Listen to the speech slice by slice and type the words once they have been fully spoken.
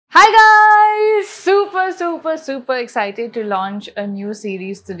Hi guys! Super excited to launch a new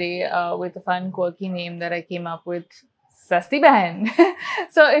series today with a fun quirky name that I came up with, Sasti Behen.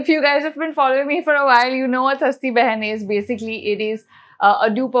 So if you guys have been following me for a while, you know what Sasti Behen is. Basically, it is a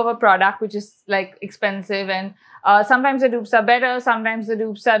dupe of a product which is like expensive, and sometimes the dupes are better, sometimes the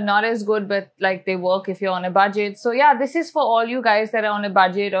dupes are not as good, but like they work if you're on a budget. So yeah, this is for all you guys that are on a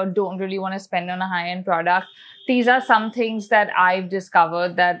budget or don't really want to spend on a high-end product. These are some things that I've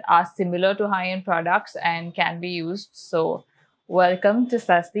discovered that are similar to high-end products and can be used. So welcome to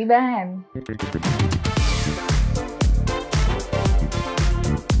Sasti Behen.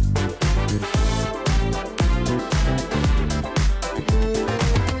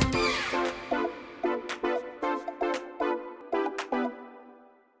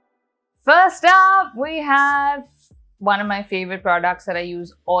 First up, we have one of my favorite products that I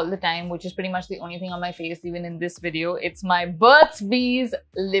use all the time, which is pretty much the only thing on my face even in this video. It's my Burt's Bees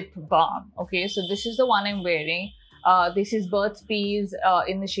lip balm. Okay, so this is the one I'm wearing. This is Burt's Bees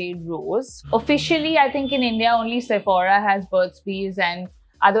in the shade Rose. Officially, I think in India only Sephora has Burt's Bees, and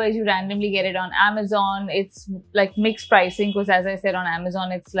otherwise you randomly get it on Amazon. It's like mixed pricing because, as I said, on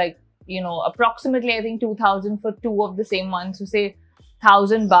Amazon it's like, you know, approximately I think 2,000 for two of the same ones. So say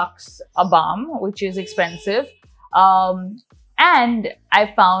 $1,000 a balm, which is expensive. And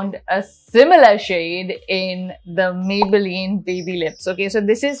I found a similar shade in the Maybelline Baby Lips. Okay, so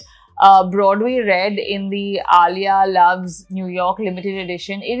this is Broadway Red in the Alia Loves New York limited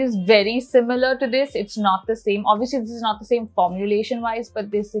edition. It is very similar to this. It's not the same. Obviously, this is not the same formulation wise, but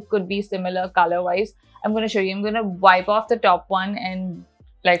this could be similar color wise. I'm going to show you. I'm going to wipe off the top one and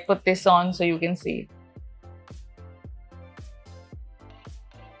like put this on so you can see.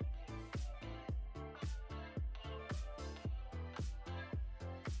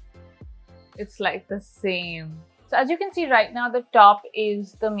 It's like the same. So as you can see right now, the top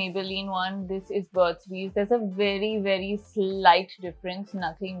is the Maybelline one. This is Burt's Bees. There's a very slight difference,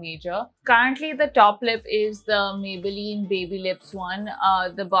 nothing major. Currently, the top lip is the Maybelline Baby Lips one.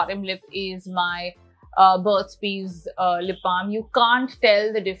 The bottom lip is my Burt's Bees lip balm. You can't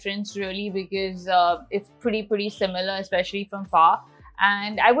tell the difference really because it's pretty similar, especially from far.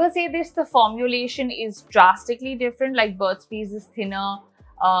 And I will say this, the formulation is drastically different. Like Burt's Bees is thinner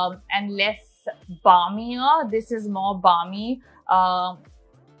and less balmier. This is more balmy.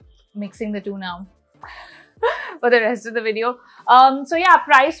 Mixing the two now for the rest of the video. So yeah,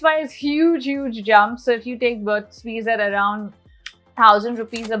 price wise, huge jump. So if you take Burt's Bees at around 1,000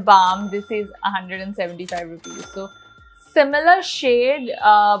 rupees a balm, this is 175 rupees. So similar shade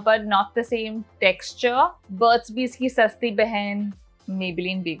but not the same texture. Burt's Bees ki Sasti Behen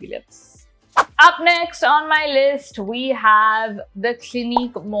Maybelline Baby Lips. Up next on my list, we have the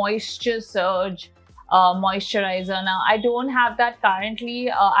Clinique Moisture Surge moisturizer. Now, I don't have that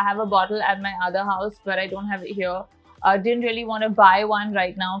currently. I have a bottle at my other house, but I don't have it here. Didn't really want to buy one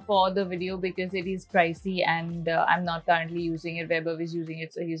right now for the video because it is pricey and I'm not currently using it. Weber is using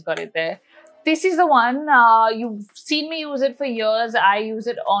it, so he's got it there. This is the one. You've seen me use it for years. I use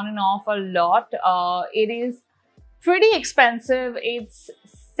it on and off a lot. It is pretty expensive. It's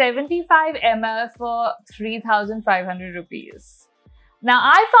 75 ml for 3,500 rupees. Now,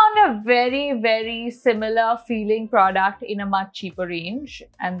 I found a very similar feeling product in a much cheaper range,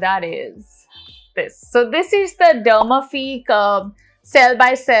 and that is this. So this is the Dermafique Cell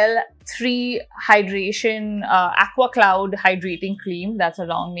by Cell 3 Hydration Aqua Cloud Hydrating Cream. That's a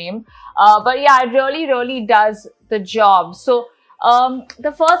long name. But yeah, it really does the job. So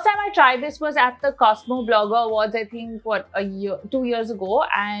the first time I tried this was at the Cosmo Blogger Awards, I think, what, 2 years ago.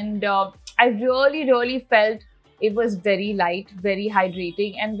 And I really felt it was very light, very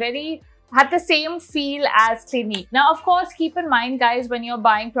hydrating, and had the same feel as Clinique. Now, of course, keep in mind, guys, when you're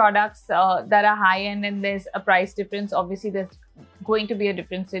buying products that are high-end and there's a price difference, obviously there's going to be a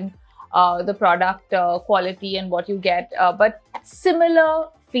difference in the product quality and what you get, but similar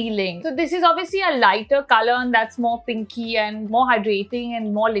feeling. So this is obviously a lighter color and that's more pinky and more hydrating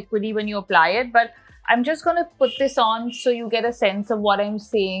and more liquidy when you apply it. But I'm just going to put this on so you get a sense of what I'm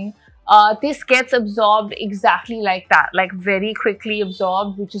saying. This gets absorbed exactly like that, like very quickly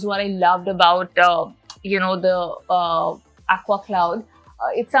absorbed, which is what I loved about, you know, the Aqua Cloud.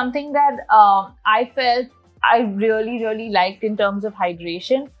 It's something that I felt I really liked in terms of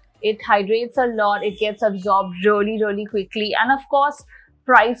hydration. It hydrates a lot. It gets absorbed really quickly. And of course,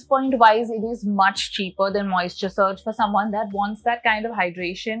 price point wise, it is much cheaper than Moisture Surge for someone that wants that kind of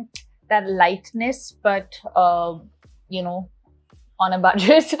hydration, that lightness, but you know, on a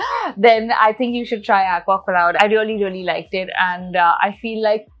budget. Then I think you should try Aqua Cloud. I really liked it, and I feel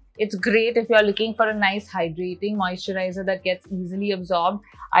like It's great if you're looking for a nice hydrating moisturizer that gets easily absorbed.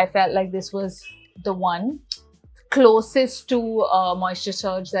 I felt like this was the one closest to moisture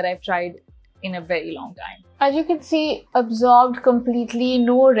surge that I've tried in a very long time. As you can see, absorbed completely,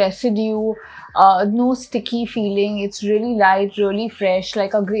 no residue, no sticky feeling. It's really light, really fresh,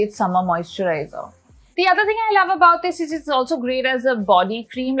 like a great summer moisturizer. The other thing I love about this is it's also great as a body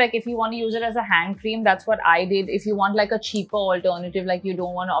cream. Like if you want to use it as a hand cream, that's what I did. If you want like a cheaper alternative, like you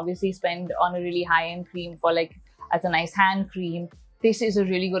don't want to obviously spend on a really high-end cream for like as a nice hand cream, this is a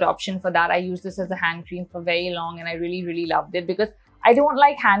really good option for that. I used this as a hand cream for very long and I really loved it because I don't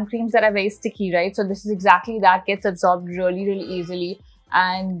like hand creams that are very sticky, right? So this is exactly that, gets absorbed really easily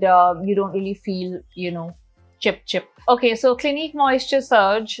and you don't really feel, you know, chip. Okay, so Clinique Moisture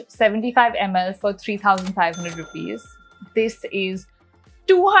Surge 75 ml for 3,500 rupees. This is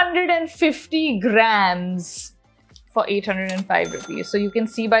 250 grams for 805 rupees. So you can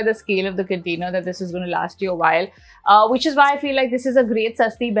see by the scale of the container that this is going to last you a while, which is why I feel like this is a great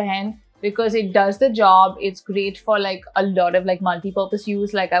Sasti Behen because it does the job. It's great for like a lot of like multi-purpose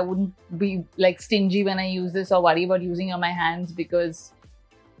use. Like I wouldn't be like stingy when I use this or worry about using it on my hands because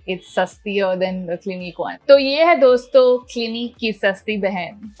it's sastier than the Clinique one. So ये है दोस्तों Clinique की Sasti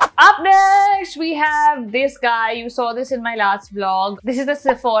Behen. Up next we have this guy. You saw this in my last vlog. This is the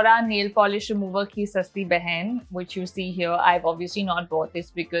Sephora nail polish remover की Sasti Behen, which you see here. I've obviously not bought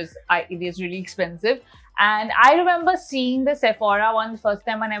this because it is really expensive. And I remember seeing the Sephora one first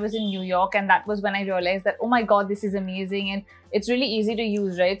time when I was in New York, and that was when I realized that, oh my god, this is amazing and it's really easy to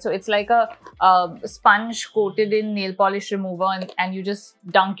use, right? So it's like a sponge coated in nail polish remover and you just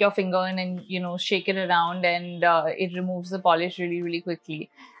dunk your finger in and, you know, shake it around and it removes the polish really quickly.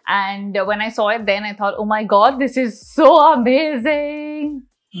 And when I saw it then, I thought, oh my god, this is so amazing.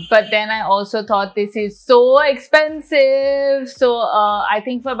 But then I also thought this is so expensive. So I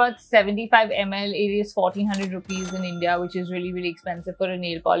think for about 75 ml, it is 1400 rupees in India, which is really expensive for a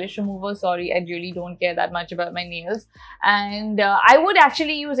nail polish remover. Sorry, I really don't care that much about my nails. And I would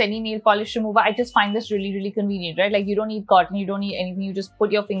actually use any nail polish remover. I just find this really convenient, right? Like you don't need cotton, you don't need anything. You just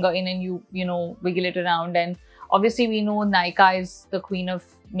put your finger in and you know, wiggle it around. And obviously we know Nykaa is the queen of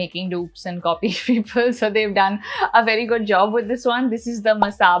making dupes and copy people, so they've done a very good job with this one. This is the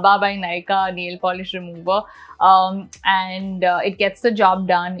Masaba by Nykaa nail polish remover, and it gets the job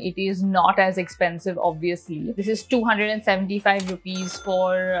done. It is not as expensive, obviously. This is 275 rupees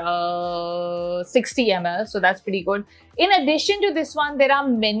for 60 ml, so that's pretty good. In addition to this one, there are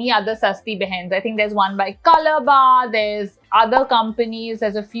many other Sasti Behens. I think there's one by Colorbar, there's other companies,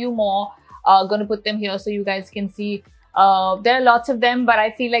 there's a few more. Gonna put them here so you guys can see. There are lots of them, but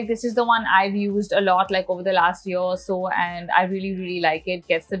I feel like this is the one I've used a lot, like over the last year or so, and I really like it.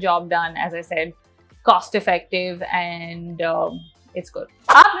 Gets the job done, as I said, cost effective, and it's good.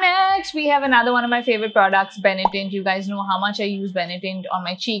 Up next, we have another one of my favorite products, Benetint. You guys know how much I use Benetint on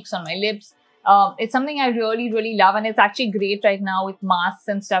my cheeks, on my lips. It's something I really love, and it's actually great right now with masks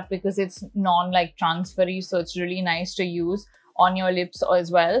and stuff because it's non-like transfery, so it's really nice to use on your lips as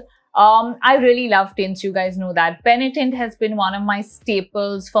well. I really love tints, you guys know that. Benetint has been one of my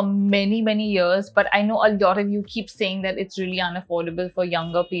staples for many years, but I know a lot of you keep saying that it's really unaffordable for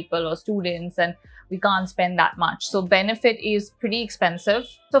younger people or students and we can't spend that much. So Benefit is pretty expensive.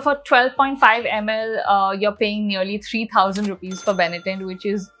 So for 12.5 ml, you're paying nearly 3,000 rupees for Benetint, which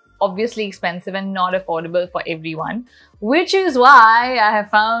is obviously expensive and not affordable for everyone, which is why I have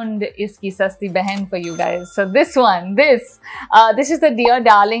found Iski Sasti Behen for you guys. So this one, this is the Dear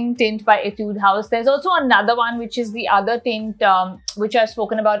Darling tint by ETUDE House. There's also another one, which is the other tint, which I've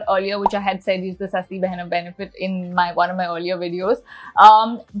spoken about earlier, which I had said is the Sasti Behen of Benefit in one of my earlier videos.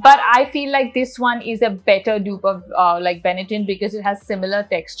 But I feel like this one is a better dupe of like Benetint because it has similar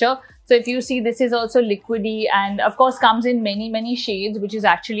texture. So if you see, this is also liquidy and of course comes in many shades, which is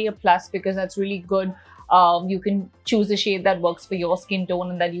actually a plus because that's really good. You can choose the shade that works for your skin tone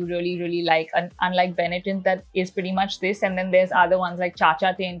and that you really like. And unlike Benetint, that is pretty much this. And then there's other ones like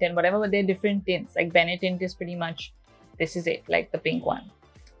Cha-Cha Tint and whatever, but they're different tints. Like Benetint is pretty much, this is it, like the pink one.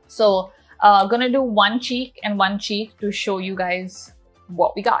 So gonna do one cheek and one cheek to show you guys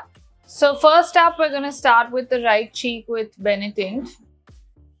what we got. So first up, we're gonna start with the right cheek with Benetint.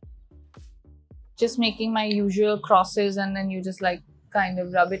 Just making my usual crosses and then you just like kind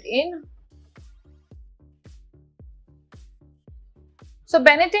of rub it in. So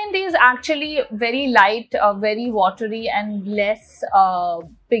Benetint is actually very light, very watery and less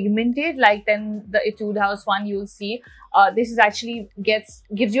pigmented like than the Etude House one you'll see. This is actually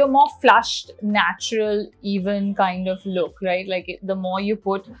gives you a more flushed, natural, even kind of look, right? Like the more you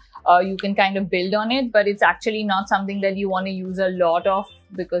put, you can kind of build on it, but it's actually not something that you want to use a lot of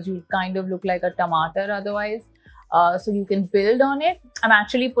because you kind of look like a tomato otherwise. So you can build on it. I'm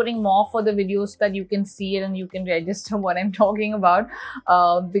actually putting more for the video so that you can see it and you can register what I'm talking about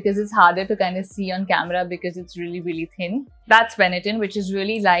because it's harder to kind of see on camera because it's really, really thin. That's Benetint, which is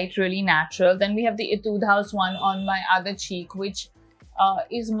really light, really natural. Then we have the Etude House one on my other cheek, which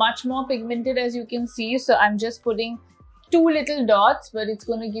is much more pigmented as you can see. So I'm just putting 2 little dots, but it's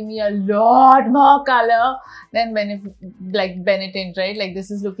going to give me a lot more color than Benetint, right? Like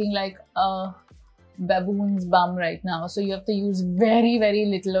this is looking like a baboon's bum right now, so you have to use very, very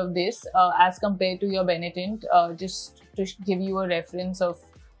little of this as compared to your Benetint, just to give you a reference of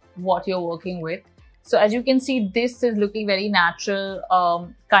what you're working with. So as you can see, this is looking very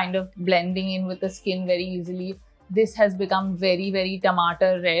natural, kind of blending in with the skin very easily. This has become very, very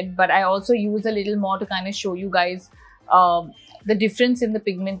tomato red, but I also use a little more to kind of show you guys the difference in the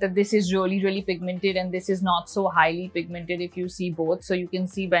pigment, that this is really, really pigmented and this is not so highly pigmented if you see both. So you can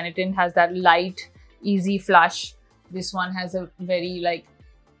see Benetint has that light, easy flush. This one has a very like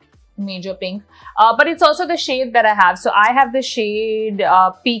major pink, but it's also the shade that I have. So I have the shade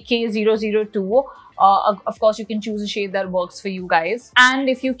PK002. Of course, you can choose a shade that works for you guys. And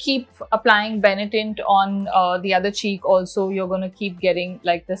if you keep applying Benetint on the other cheek also, you're going to keep getting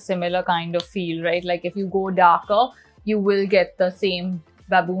like the similar kind of feel, right? Like if you go darker, you will get the same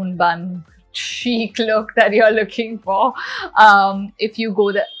baboon bun cheek look that you're looking for if you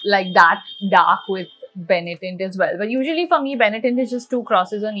go like that dark with Benetint as well. But usually for me, Benetint is just 2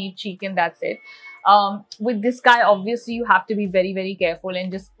 crosses on each cheek and that's it. With this guy, obviously you have to be very, very careful and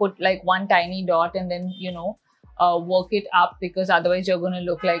just put like 1 tiny dot and then, you know, work it up, because otherwise you're going to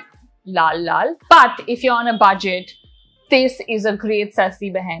look like lal lal. But if you're on a budget, this is a great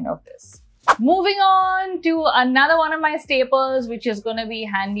Sasti Behen of this. Moving on to another one of my staples, which is going to be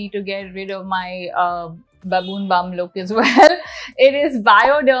handy to get rid of my baboon bum look as well. It is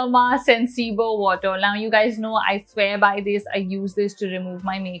Bioderma Sensibio water. Now you guys know I swear by this. I use this to remove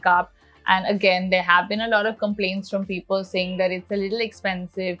my makeup, and again there have been a lot of complaints from people saying that it's a little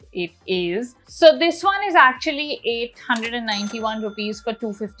expensive. It is. So this one is actually 891 rupees for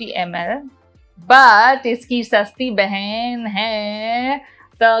 250 ml, but iski Sasti Behen hai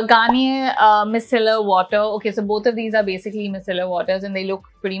the Garnier Micellar water. Okay, so both of these are basically micellar waters and they look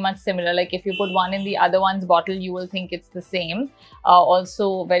pretty much similar. Like if you put one in the other one's bottle, you will think it's the same.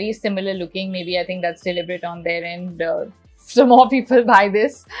 Also very similar looking. Maybe I think that's deliberate on their end. So more people buy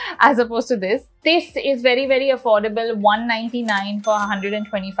this as opposed to this. This is very, very affordable, 199 for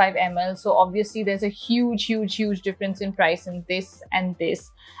 125 ml. So obviously there's a huge, huge, huge difference in price in this and this.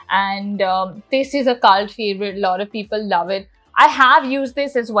 And this is a cult favorite. A lot of people love it. I have used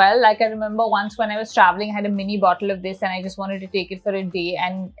this as well. Like I remember once when I was traveling, I had a mini bottle of this and I just wanted to take it for a day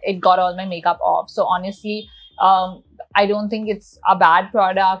and it got all my makeup off. So honestly, I don't think it's a bad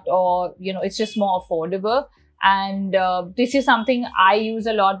product, or, you know, it's just more affordable. And this is something I use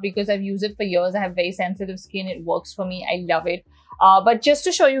a lot because I've used it for years. I have very sensitive skin. It works for me. I love it. But just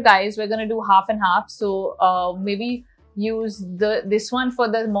to show you guys, we're going to do half and half. So maybe use this one for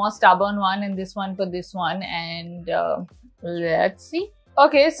the more stubborn one and this one for this one. And let's see.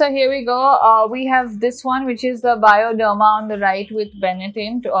 Okay, so here we go. We have this one, which is the Bioderma on the right with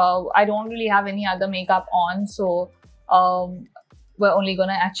Benetint. I don't really have any other makeup on, so we're only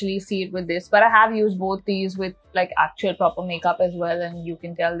gonna actually see it with this. But I have used both these with like actual proper makeup as well, and you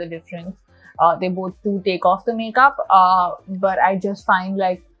can tell the difference. They both do take off the makeup, but I just find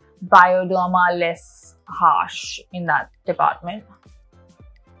like Bioderma less harsh in that department.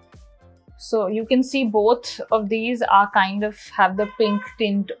 So you can see both of these are kind of have the pink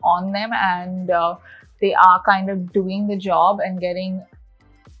tint on them, and they are kind of doing the job and getting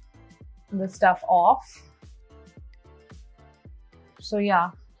the stuff off. So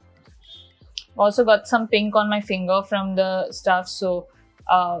yeah, also got some pink on my finger from the stuff, so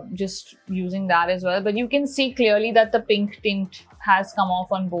just using that as well. But you can see clearly that the pink tint has come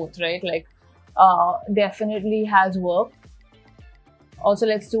off on both, right? Like definitely has worked. Also,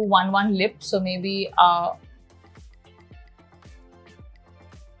 let's do 1-1 lip. So maybe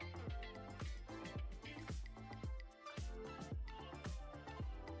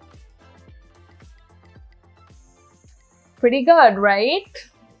pretty good, right?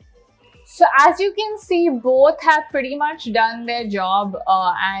 So as you can see, both have pretty much done their job,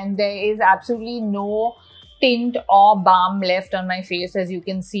 and there is absolutely no tint or balm left on my face, as you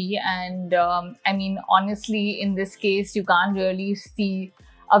can see. And I mean, honestly, in this case, you can't really see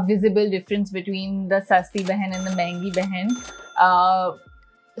a visible difference between the Sasti Behen and the Mehengi Behen.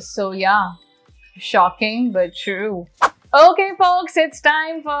 So yeah, shocking but true. Okay folks, it's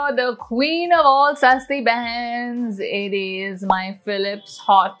time for the queen of all Sasti Behens. It is my Philips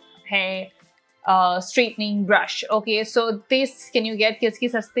hot hair straightening brush. Okay, so this, can you get kiski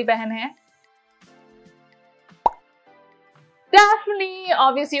Sasti Behen hai? Dafni,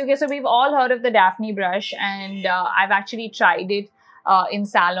 obviously. Okay, so we've all heard of the Dafni brush, and I've actually tried it in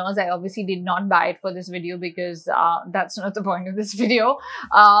salons. I obviously did not buy it for this video because that's not the point of this video.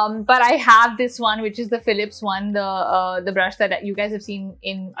 But I have this one, which is the Philips one, the brush that you guys have seen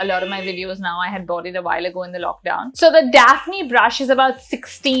in a lot of my videos now. I had bought it a while ago in the lockdown. So the Dafni brush is about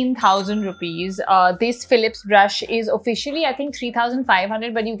 16,000 rupees. This Philips brush is officially, I think,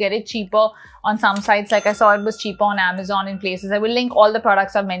 3,500, but you get it cheaper on some sites. Like I saw it was cheaper on Amazon in places. I will link all the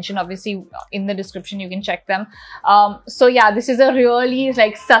products I've mentioned obviously in the description. You can check them. So yeah, this is a really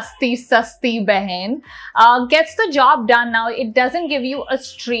like Sasti Behen. Gets the job done. Now it doesn't give you a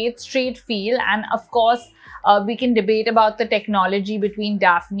straight feel, and of course we can debate about the technology between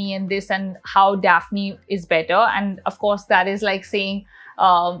Dafni and this and how Dafni is better. And of course that is like saying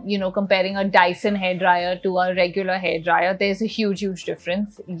you know, comparing a Dyson hairdryer to a regular hairdryer. There's a huge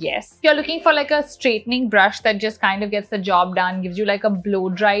difference. Yes. If you're looking for like a straightening brush that just kind of gets the job done, gives you like a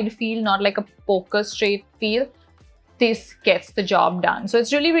blow-dried feel, not like a poker straight feel, this gets the job done. So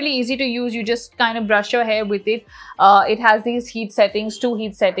it's really easy to use. You just kind of brush your hair with it. It has these heat settings, 2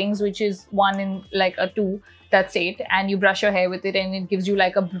 heat settings, which is 1 in like a 2. That's it. And you brush your hair with it and it gives you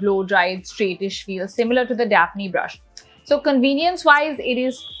like a blow-dried, straightish feel, similar to the Dafni brush. So convenience-wise, it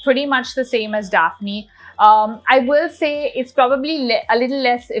is pretty much the same as Dafni. I will say it's probably a little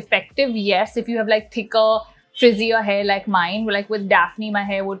less effective, yes, if you have like thicker, frizzier hair like mine. Like with Dafni, my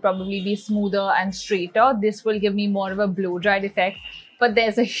hair would probably be smoother and straighter. This will give me more of a blow-dried effect. But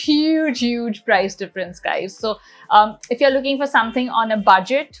there's a huge price difference, guys. So if you're looking for something on a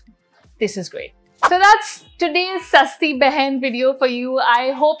budget, this is great. So that's today's Sasti Behen video for you.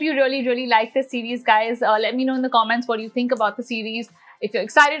 I hope you really like this series, guys. Let me know in the comments what you think about the series. If you're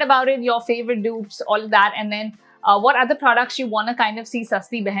excited about it, your favorite dupes, all of that. And then what other products you want to kind of see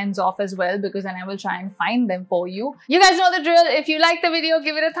Sasti Behens off as well, because then I will try and find them for you. You guys know the drill. If you like the video,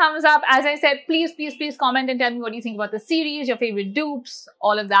 give it a thumbs up. As I said, please comment and tell me what you think about the series, your favorite dupes,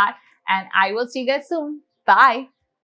 all of that. And I will see you guys soon. Bye.